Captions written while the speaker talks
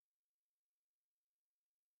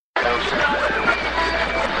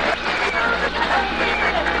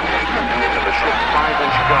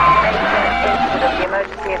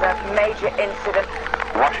incident.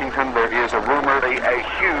 Washington, there is a rumor a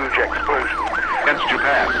huge explosion against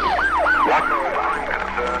Japan. What I'm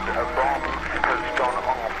concerned, a bomb has gone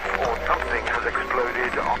off or something has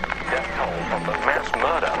exploded on death toll from the mass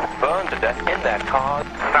murder, burned to death in that car.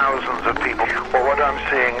 Thousands of people. Well, what I'm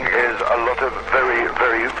seeing is a lot of very,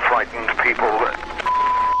 very frightened people.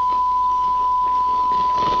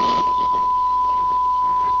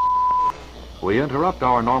 We interrupt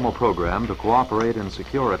our normal program to cooperate in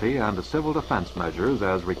security and civil defense measures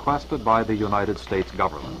as requested by the United States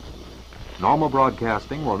government. Normal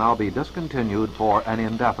broadcasting will now be discontinued for an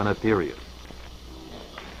indefinite period.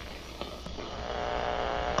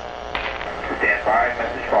 Stand by,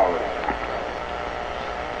 message followed.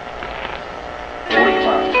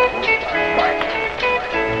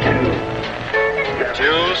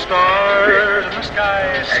 Till the stars in the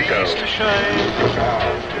sky cease to shine,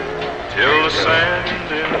 till the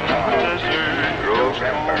sand in the desert grows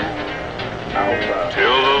cold,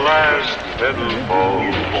 till the last petal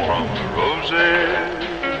falls from the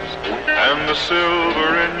roses, and the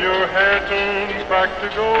silver in your hair turns back to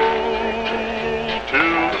gold,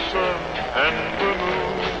 till the sun and the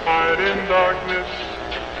moon hide in darkness,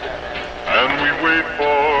 and we wait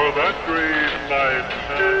for that great night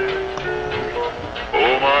time.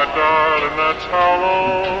 Oh, my darling, that's how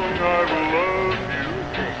long I will love you.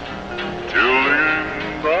 Till the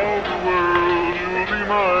end of the world, you'll be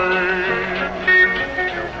mine.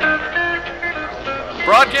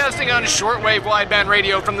 Broadcasting on shortwave wideband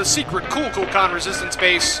radio from the secret Kukulkan resistance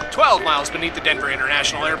base, 12 miles beneath the Denver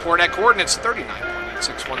International Airport at coordinates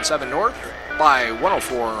 39.8617 north by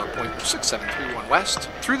 104.6731 west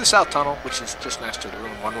through the South Tunnel, which is just next to the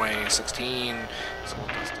ruined one-way 16.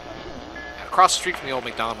 Across the street from the old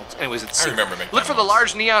McDonald's. Anyways, it's I remember McDonald's. Look for the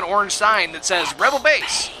large neon orange sign that says Rebel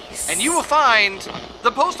Base, and you will find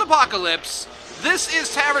the post-apocalypse. This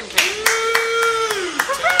is Tavern Cake.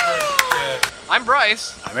 I'm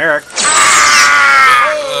Bryce. I'm Eric.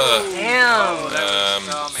 Damn.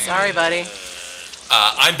 Sorry, buddy.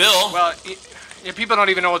 I'm Bill. Well, people don't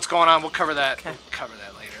even know what's going on. We'll cover that. Okay. We'll cover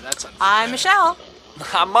that later. That's unfair. I'm Michelle.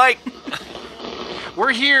 I'm Mike.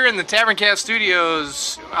 We're here in the Tavern Cast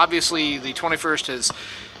Studios. Obviously, the 21st has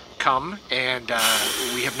come, and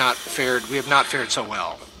we have not fared so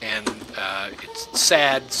well. And it's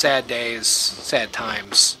sad days, sad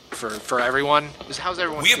times for everyone. How's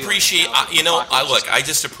everyone? We appreciate, I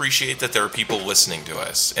just appreciate that there are people listening to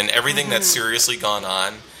us, and everything that's seriously gone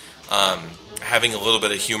on. Having a little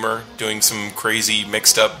bit of humor, doing some crazy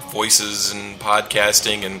mixed up voices and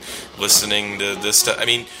podcasting and listening to this stuff. I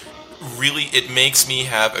mean, really, it makes me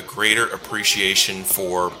have a greater appreciation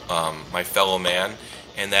for my fellow man,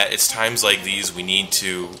 and that it's times like these we need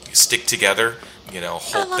to stick together.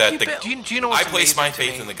 Hope that do you know what's I place my amazing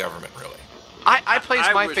to faith me? in the government, really. I place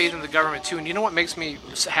my faith in the government too, and you know what makes me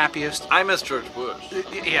happiest? I miss George Bush.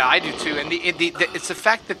 Yeah, I do too. And it's the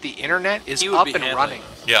fact that the internet is up and running.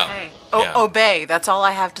 Yeah. Hey. Obey. That's all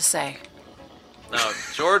I have to say. No,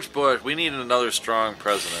 George Bush. We need another strong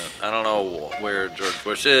president. I don't know where George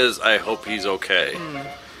Bush is. I hope he's okay.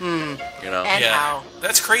 And how?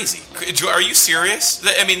 That's crazy. Are you serious?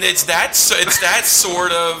 I mean, it's that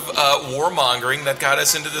sort of warmongering that got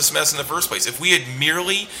us into this mess in the first place. If we had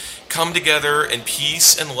merely come together in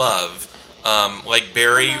peace and love, like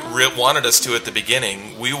Barry wanted us to at the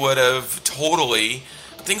beginning, we would have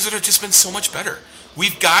things would have just been so much better.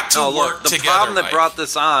 We've got to work together. The problem that Mike. brought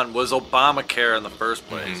this on was Obamacare in the first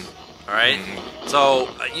place. Mm-hmm. All right? Mm-hmm. So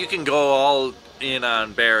you can go all in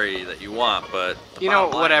on Barry that you want, but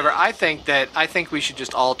whatever. I think we should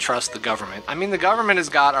just all trust the government. I mean, the government has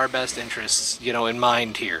got our best interests, in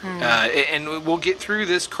mind here, and we'll get through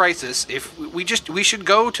this crisis if we should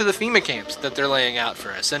go to the FEMA camps that they're laying out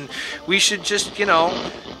for us, and we should just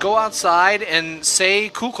go outside and say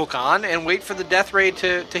Kukulkan and wait for the death ray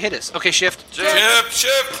to hit us. Okay, shift.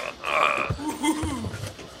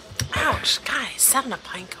 Ouch, guys, 7 up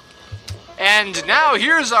pine cone. And now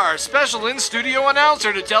here's our special in-studio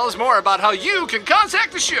announcer to tell us more about how you can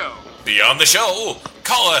contact the show. Beyond the show,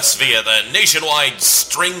 call us via the nationwide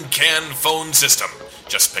string can phone system.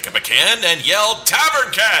 Just pick up a can and yell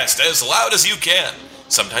TavernCast as loud as you can.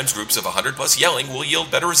 Sometimes groups of 100+ yelling will yield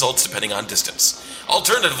better results depending on distance.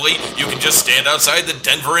 Alternatively, you can just stand outside the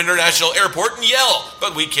Denver International Airport and yell,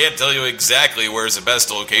 but we can't tell you exactly where's the best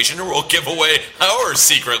location or we'll give away our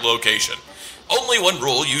secret location. Only one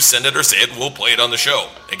rule: you send it or say it, and we'll play it on the show.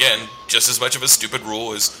 Again, just as much of a stupid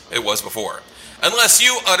rule as it was before. Unless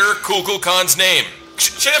you utter Kukulkan's name.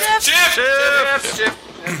 Shift.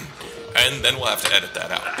 And then we'll have to edit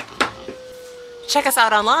that out. Check us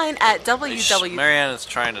out online at www. Marianne is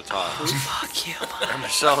trying to talk. Fuck you.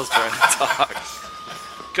 Michelle is trying to talk.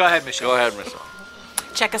 Go ahead, Michelle. Go ahead, Michelle.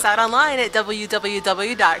 Check us out online at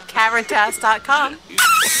www.caverncast.com.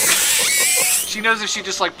 She knows if she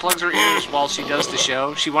just like plugs her ears while she does the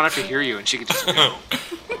show, she won't have to hear you, and she can just.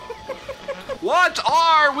 What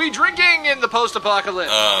are we drinking in the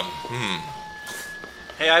post-apocalypse?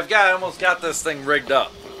 Hey, I almost got this thing rigged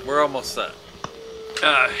up. We're almost set.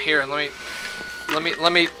 Here, let me run it.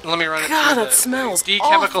 God, through that smells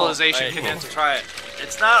dechemicalization. Hey, let's try it.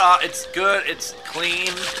 It's not. It's good. It's clean.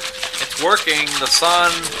 It's working. The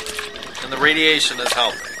sun and the radiation is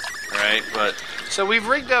helping. Right, but. So we've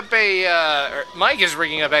rigged up Mike is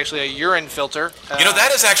rigging up actually a urine filter.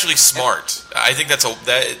 That is actually smart. I think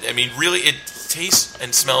really, it tastes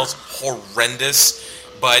and smells horrendous,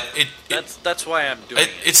 but that's why I'm doing it.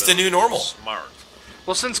 It's the new normal. Smart.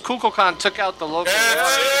 Well, since KukulCon took out the local...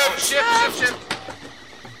 Ship.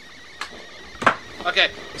 Okay,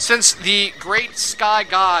 since the great sky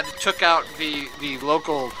god took out the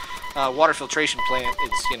local water filtration plant,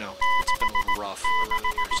 it's been a little rough around here.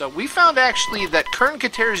 So we found actually that Kern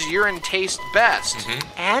Kater's urine tastes best. Mm-hmm.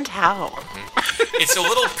 And how? It's a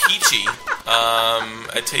little peachy.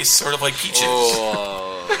 It tastes sort of like peaches.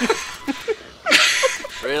 Oh.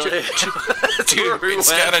 Really? Too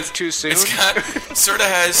soon. It's got sort of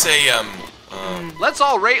has a Let's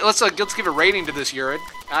all rate. Let's give a rating to this urine.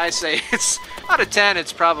 I say it's out of 10.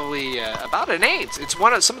 It's probably about an 8. It's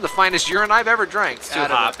some of the finest urine I've ever drank. It's too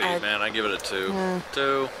hoppy, man. I give it a 2.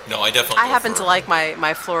 2. No, I definitely. I happen to like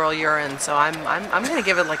my floral urine, so I'm gonna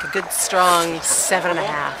give it like a good strong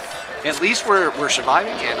 7.5. At least we're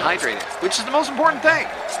surviving and hydrated, which is the most important thing.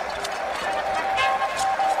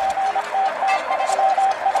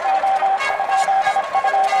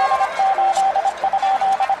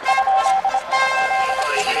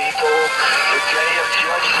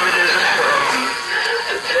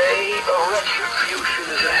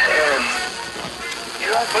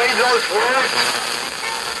 Believe those words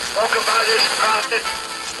spoken by this prophet,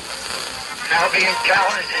 now being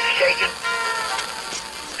counted and shaken.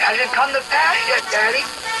 Hasn't come to pass yet, Daddy.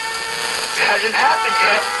 It hasn't happened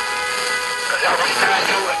yet. Because I was trying to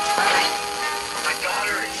do it. My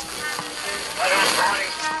daughter and my little Bonnie,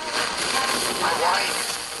 my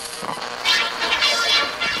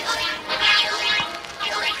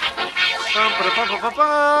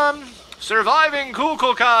Bum. Surviving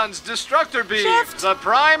KukulCon's Destructor Beam, the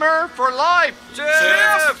primer for life.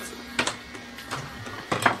 Shift!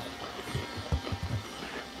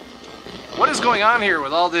 What is going on here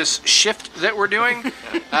with all this shift that we're doing?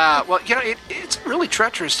 It's a really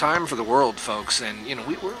treacherous time for the world, folks, and we're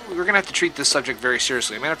going to have to treat this subject very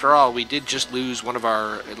seriously. I mean, after all, we did just lose one of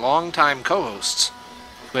our longtime co-hosts.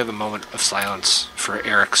 We have a moment of silence for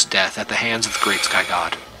Eric's death at the hands of the great Sky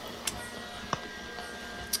God.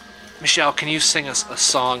 Michelle, can you sing us a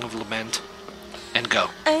song of lament? And go.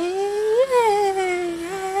 Thank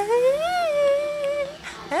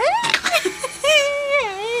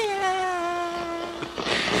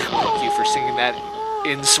you for singing that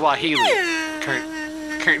in Swahili. Kern.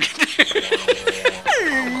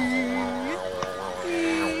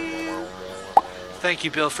 Thank you,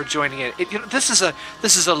 Bill, for joining in. This is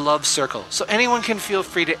a love circle, so anyone can feel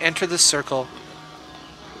free to enter the circle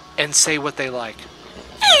and say what they like.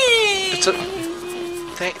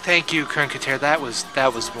 Thank you, Kern Kater. That was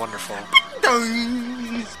wonderful.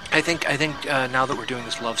 I think now that we're doing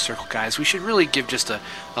this love circle, guys, we should really give just a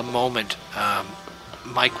moment.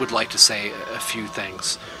 Mike would like to say a few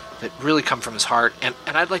things that really come from his heart, and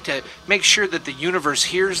I'd like to make sure that the universe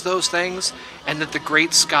hears those things, and that the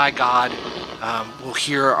great Sky God will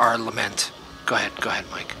hear our lament. Go ahead,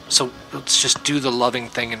 Mike. So let's just do the loving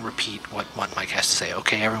thing and repeat what Mike has to say.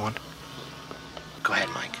 Okay, everyone? Go ahead,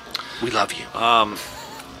 Mike. We love you.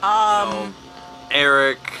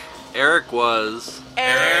 Eric was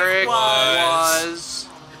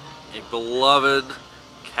a beloved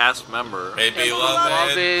cast member. A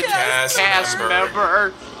beloved cast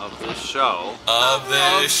member of this show. I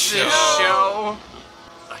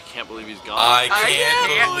can't believe he's gone. I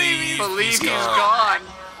can't believe he's gone.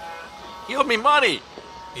 He owed me money.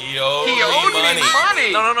 He owed me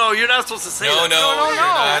money. No, you're not supposed to say that. No.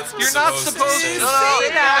 You're not supposed to say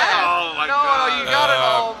that. Oh my God. You got it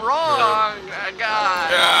all wrong.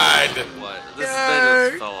 God. What? This thing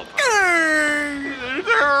just fell apart.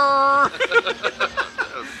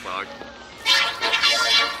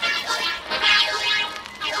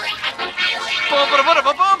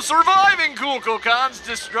 Surviving KukulCon's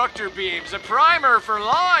Destructor Beams, a primer for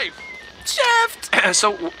life.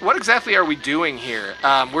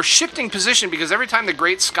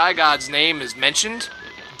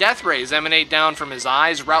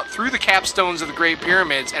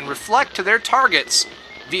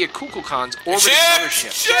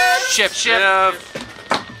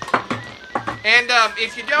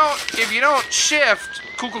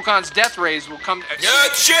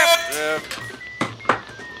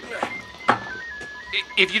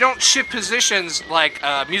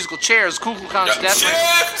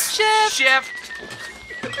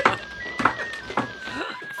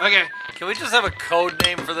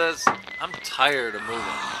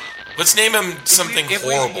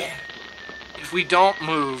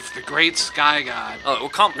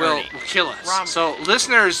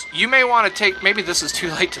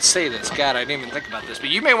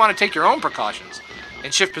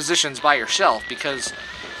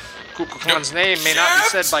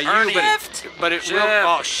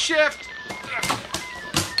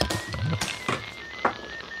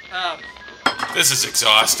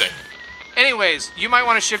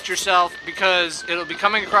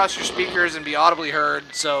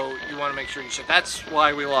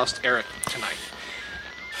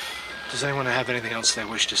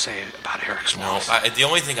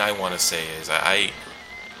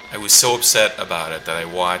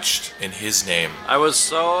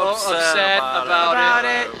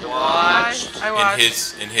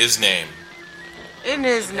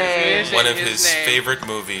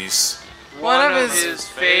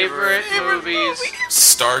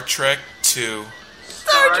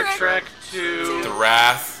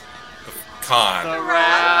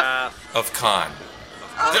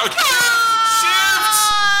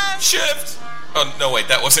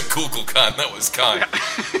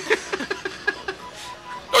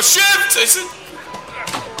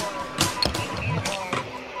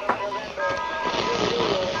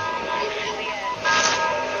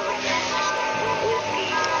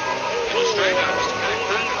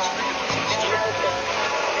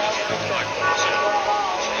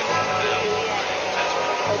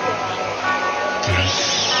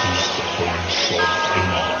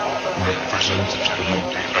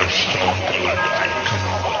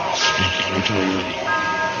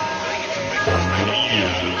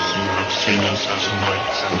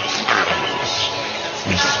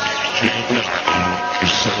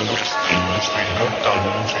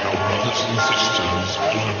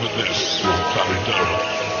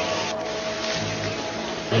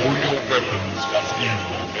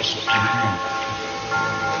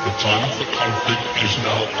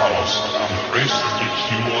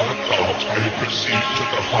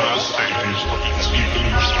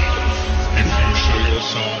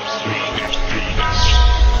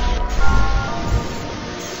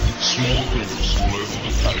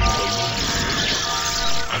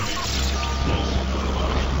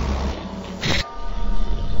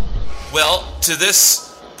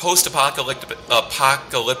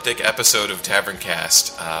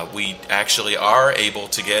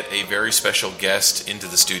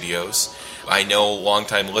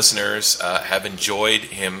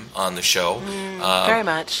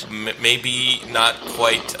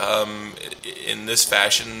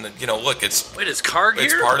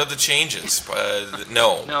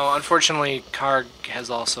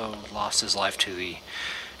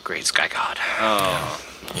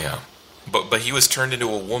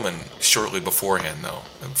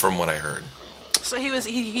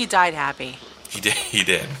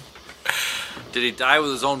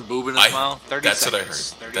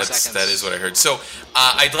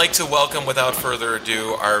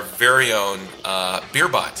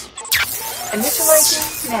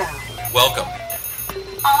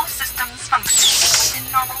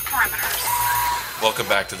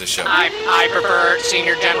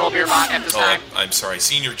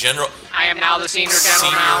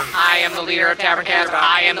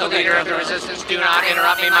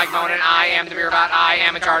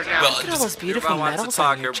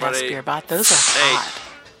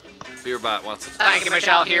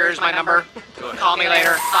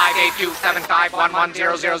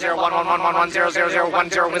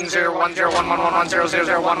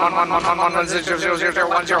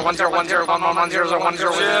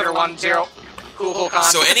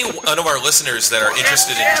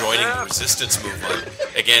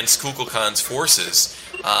 against Kukulkan's forces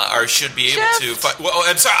should be able to fight. Well,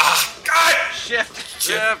 I'm sorry. God! Shift.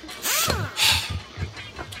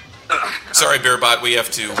 Sorry, Bearbot. We have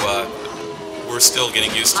to. We're still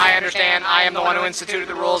getting used to it. I understand. I am the one who instituted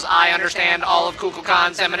the rules. I understand all of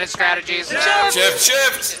Kukulkan's eminent strategies.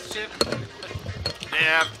 Shift.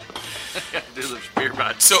 Yeah.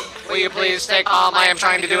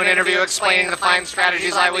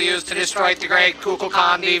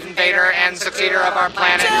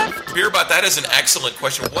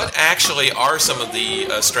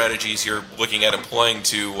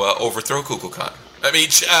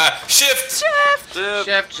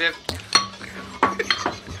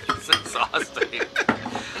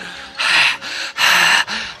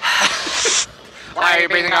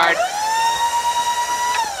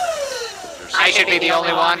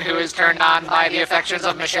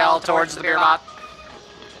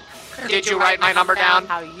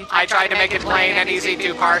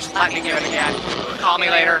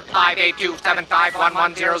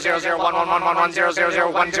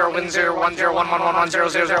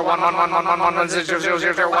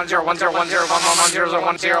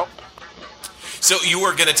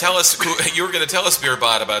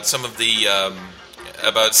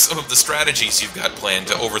 about some of the strategies you've got planned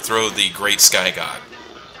to overthrow the great Sky God.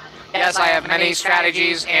 Yes, I have many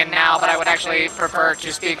strategies in now, but I would actually prefer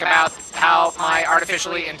to speak about how my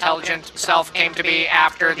artificially intelligent self came to be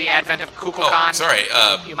after the advent of Kukulkan. Oh, sorry.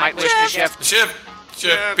 You might wish to shift. Shift.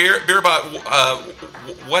 Beerbot,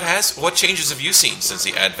 what changes have you seen since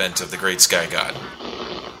the advent of the great Sky God?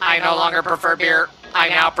 I no longer prefer beer. I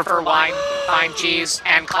now prefer wine, fine cheese,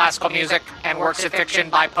 and classical music, and works of fiction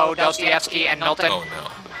by Poe, Dostoevsky, and Milton. Oh, no.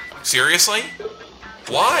 Seriously?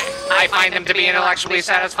 Why? I find them to be intellectually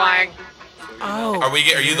satisfying. Oh. Are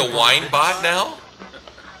you the wine bot now?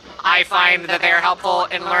 I find that they are helpful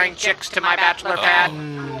in luring chicks to my bachelor pad.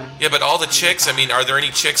 Yeah, but all the chicks, I mean, are there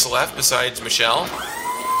any chicks left besides Michelle?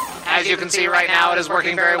 As you can see right now, it is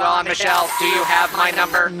working very well on Michelle. Do you have my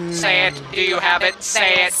number? Say it. Do you have it?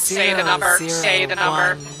 Say it. Say the number. Say the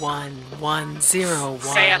number. 11101. Say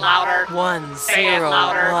it louder. 101. Say it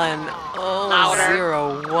louder. Oh, Louder.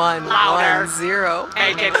 0110. Louder.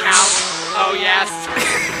 Make it count. Oh, yes.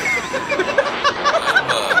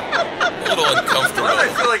 I'm a little uncomfortable. Why do I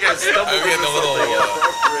feel like I stumbled I'm getting a little...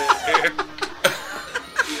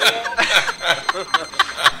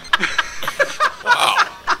 Wow.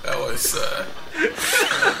 That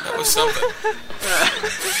was something.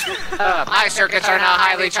 My circuits are now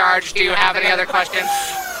highly charged. Do you have any other questions?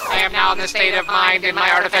 I am now in the state of mind in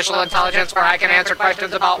my artificial intelligence where I can answer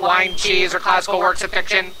questions about wine, cheese, or classical works of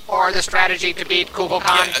fiction, or the strategy to beat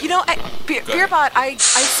Kukulkan. Yeah. You know, Beerbot, I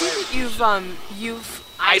see that you've...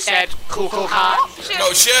 I said Kukulkan.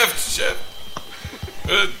 No, shift.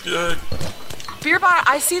 Beerbot,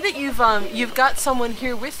 I see that you've got someone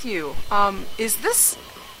here with you. Is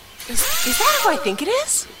that who I think it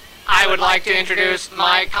is? I would like to introduce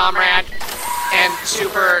my comrade and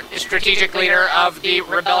super strategic leader of the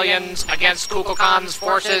rebellions against Kukulkan's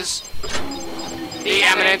forces, the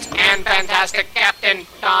eminent and fantastic Captain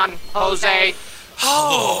Don Jose.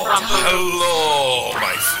 Hello,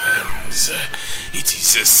 my friends. It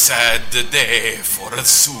is a sad day for a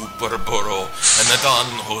Superboro and a Don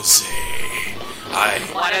Jose.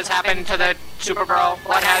 What has happened to the Superboro?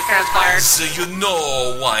 What has transpired? So you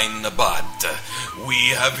know, Winebot, we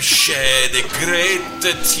have shed a great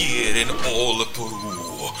tear in all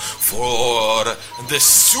Peru, for the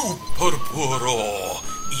Superboro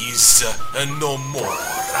is no more.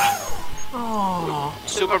 Oh.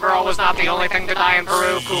 Superboro was not the only thing to die in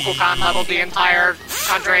Peru. Kukulkan leveled the entire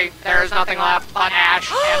country. There is nothing left but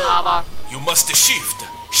ash and lava. You must shift.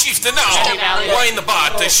 Shift now!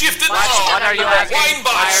 Winebot, shift now! What are you asking?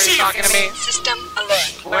 Winebot, Why are you shift! talking to me? System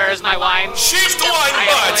alert. Where is my wine? Shift,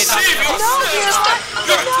 Winebot! Save yourself!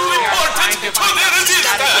 You're too important to the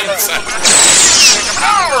resistance!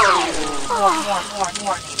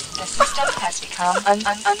 Warning. The system has become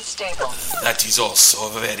unstable. That is also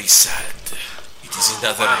very sad. It is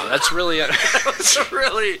another... Wow, that's really... It's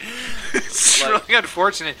really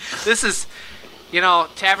unfortunate. This is... You know,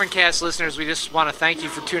 Taverncast listeners, we just want to thank you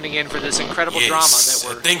for tuning in for this incredible drama that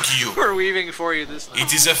we're weaving for you this night.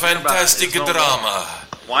 It is a fantastic drama.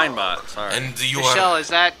 Winebot, sorry. And you Michelle, are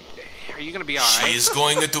you going to be all right? She is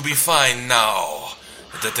going to be fine now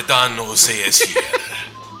that the Don Jose is here.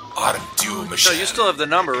 Aren't you, Michelle? So you still have the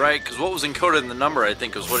number, right? Because what was encoded in the number, I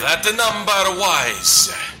think, was what... That the number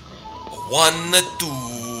was 1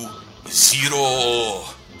 2 0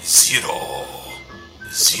 0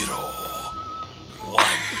 0 1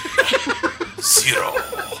 0.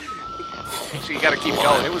 So you got to keep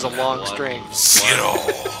going. It was a long string. 0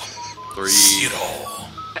 3 0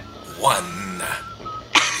 1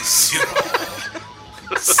 0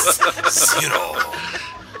 0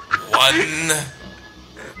 1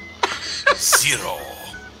 0.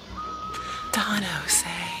 Don Jose.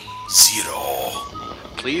 0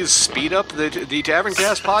 please speed up the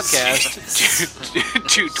Taverncast podcast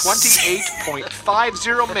to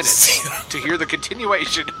 28.50 minutes to hear the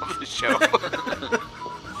continuation of the show.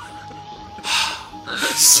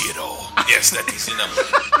 0. Yes, that is the number.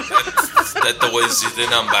 That was the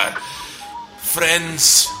number.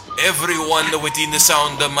 Friends, everyone within the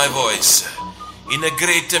sound of my voice, in a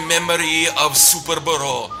great memory of Super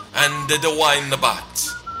Burrow and the Wine Bat,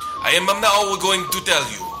 I am now going to tell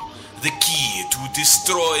you the key to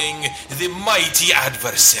destroying the mighty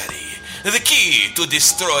adversary. The key to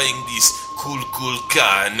destroying this Kul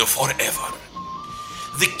Khan forever.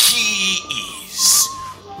 The key is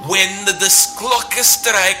when the clock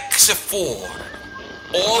strikes 4.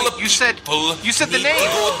 All the you said the name.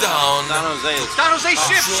 Go down. Don Jose. Don Jose,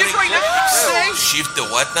 shift right now. Jose. Shift the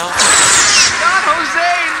what now? Don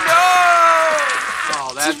Jose, no. Oh,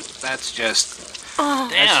 that's just.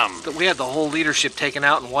 Damn. We had the whole leadership taken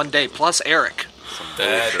out in one day, plus Eric.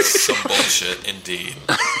 That's some bullshit indeed.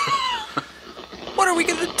 What are we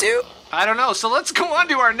gonna do? I don't know. So let's go on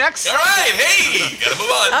to our next. All right, hey, gotta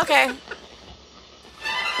move on. Okay.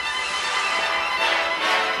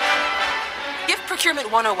 Gift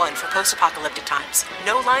Procurement 101 for post-apocalyptic times.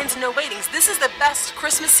 No lines, no waitings. This is the best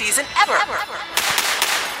Christmas season ever.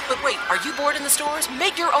 But wait, are you bored in the stores?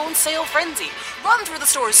 Make your own sale frenzy. Run through the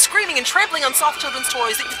stores screaming and trampling on soft children's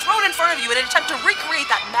toys that you've thrown in front of you in an attempt to recreate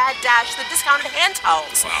that mad dash to the discounted hand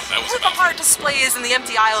towels. Wow, that was Rip apart displays in the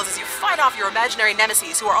empty aisles as you fight off your imaginary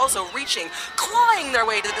nemesis who are also reaching, clawing their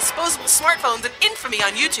way to the disposable smartphones and infamy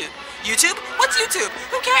on YouTube. YouTube? What's YouTube?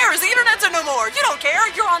 Who cares? The internet's no more. You don't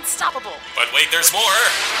care. You're unstoppable. But wait, there's more.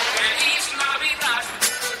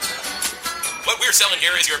 What we're selling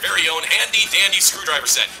here is your very own handy-dandy screwdriver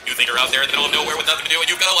set. You think you're out there in the middle of nowhere with nothing to do, and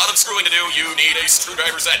you've got a lot of screwing to do. You need a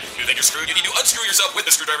screwdriver set. You think you're screwed, you need to unscrew yourself with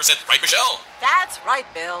the screwdriver set. Right, Michelle? That's right,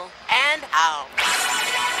 Bill. And how?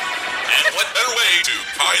 And what better way to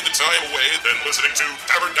hide the time away than listening to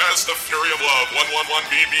Taverncast, The Fury of Love,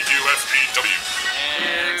 111 BBQFPW.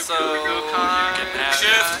 And so you can have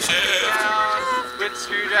Shift. With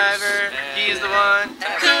screwdriver, he's the one.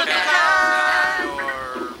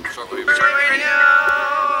 Shortwave Radio.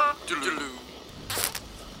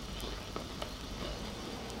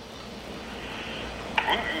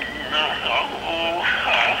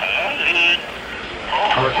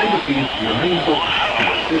 Our embassies remain open to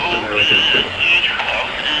assist American citizens.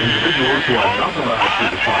 Individuals who are not allowed to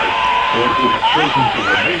depart or who have chosen to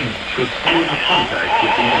remain should stay in contact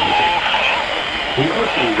with the embassy. We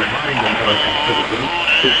also remind American citizens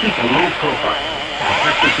to keep a low profile and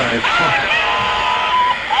exercise caution.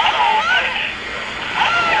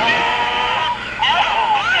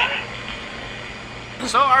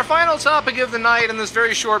 So our final topic of the night in this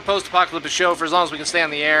very short post-apocalyptic show, for as long as we can stay on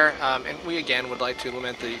the air, and we again would like to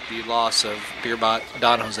lament the loss of Beerbot,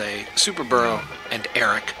 Don Jose, Super Burrow, and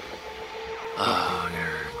Eric. Oh,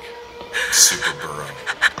 Eric. Super Burrow.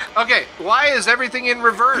 Okay, why is everything in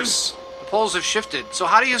reverse? The poles have shifted. So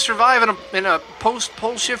how do you survive in a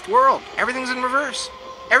post-pole shift world? Everything's in reverse.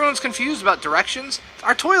 Everyone's confused about directions.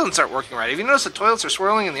 Our toilets aren't working right. Have you noticed the toilets are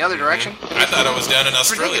swirling in the other direction? I thought I was down in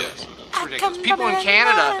Australia. It's ridiculous. People in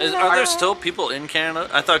Canada. Are there still people in Canada?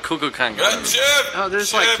 I thought Kul Khan got it. Shift. Oh, there's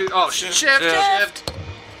Shift. like two. Oh, shift.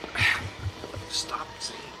 Stop.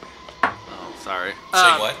 Oh, sorry.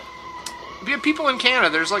 Say what? We have people in Canada.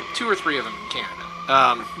 There's like 2 or 3 of them in Canada.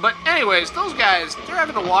 But anyways, those guys, they're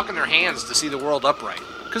having to walk on their hands to see the world upright.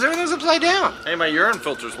 Because everything's upside down. Hey, my urine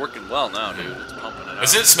filter's working well now, dude. It's pumping it out.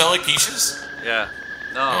 Does it smell like peaches? Yeah.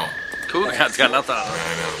 No. Oh. Kul Khan's got nothing on it.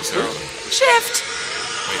 I know. So. Shift!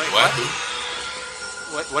 Wait, what?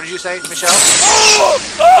 What did you say, Michelle?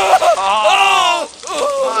 Oh!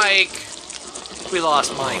 Mike! We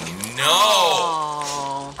lost Mike. No!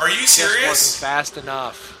 Oh. Are you Just serious? wasn't fast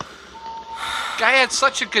enough. Guy had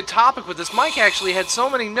such a good topic with this. Mike actually had so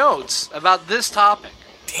many notes about this topic.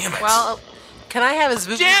 Damn it. Well, can I have his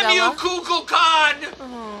Vuvuzela? Damn you, Google Khan!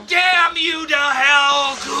 Damn you to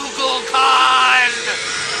hell, Google Khan!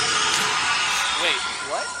 Wait,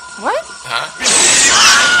 what? What? Huh?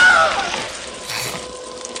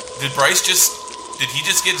 Did he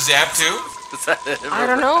just get zapped too? I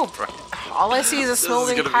don't know. All I see is a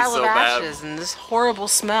smoldering gonna be pile so of bad. ashes and this horrible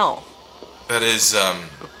smell. That is,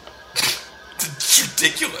 it's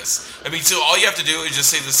ridiculous. I mean, so all you have to do is just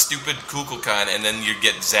say the stupid Kul Khan and then you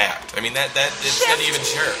get zapped. I mean, it's not even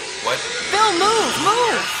sure. What? Bill, move!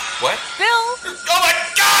 What? Bill! Oh my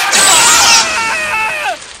God!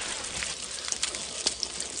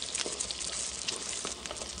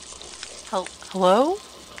 Hello?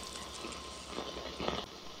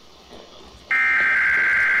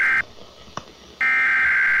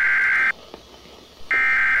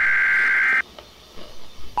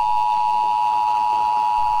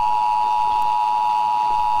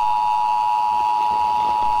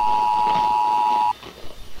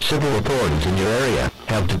 Civil authorities in your area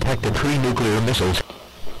have detected 3 nuclear missiles.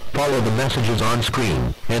 Follow the messages on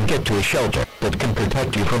screen and get to a shelter that can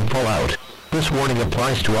protect you from fallout. This warning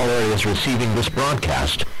applies to all areas receiving this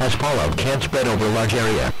broadcast, as fallout can't spread over a large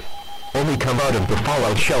area. Only come out of the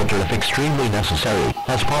fallout shelter if extremely necessary,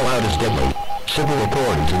 as fallout is deadly. Civil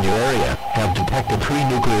authorities in your area have detected 3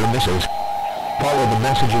 nuclear missiles. Follow the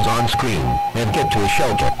messages on screen and get to a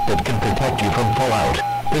shelter that can protect you from fallout.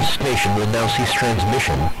 This station will now cease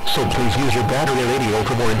transmission, so please use your battery radio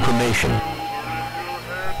for more information.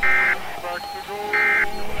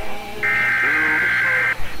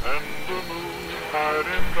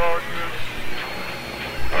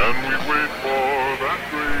 And we wait for that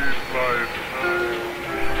great light to shine.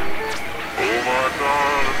 Oh my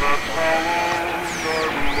darling, that's how long I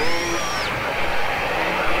will love.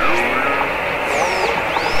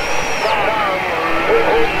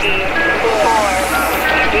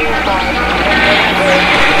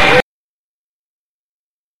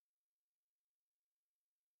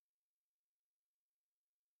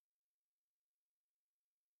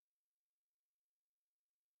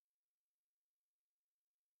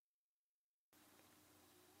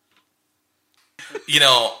 You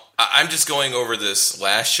know, I'm just going over this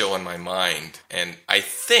last show in my mind, and I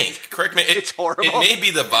think, correct me, it's horrible. It may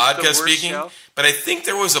be the vodka It's the worst speaking, show. but I think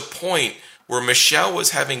there was a point where Michelle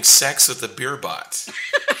was having sex with the beer bot.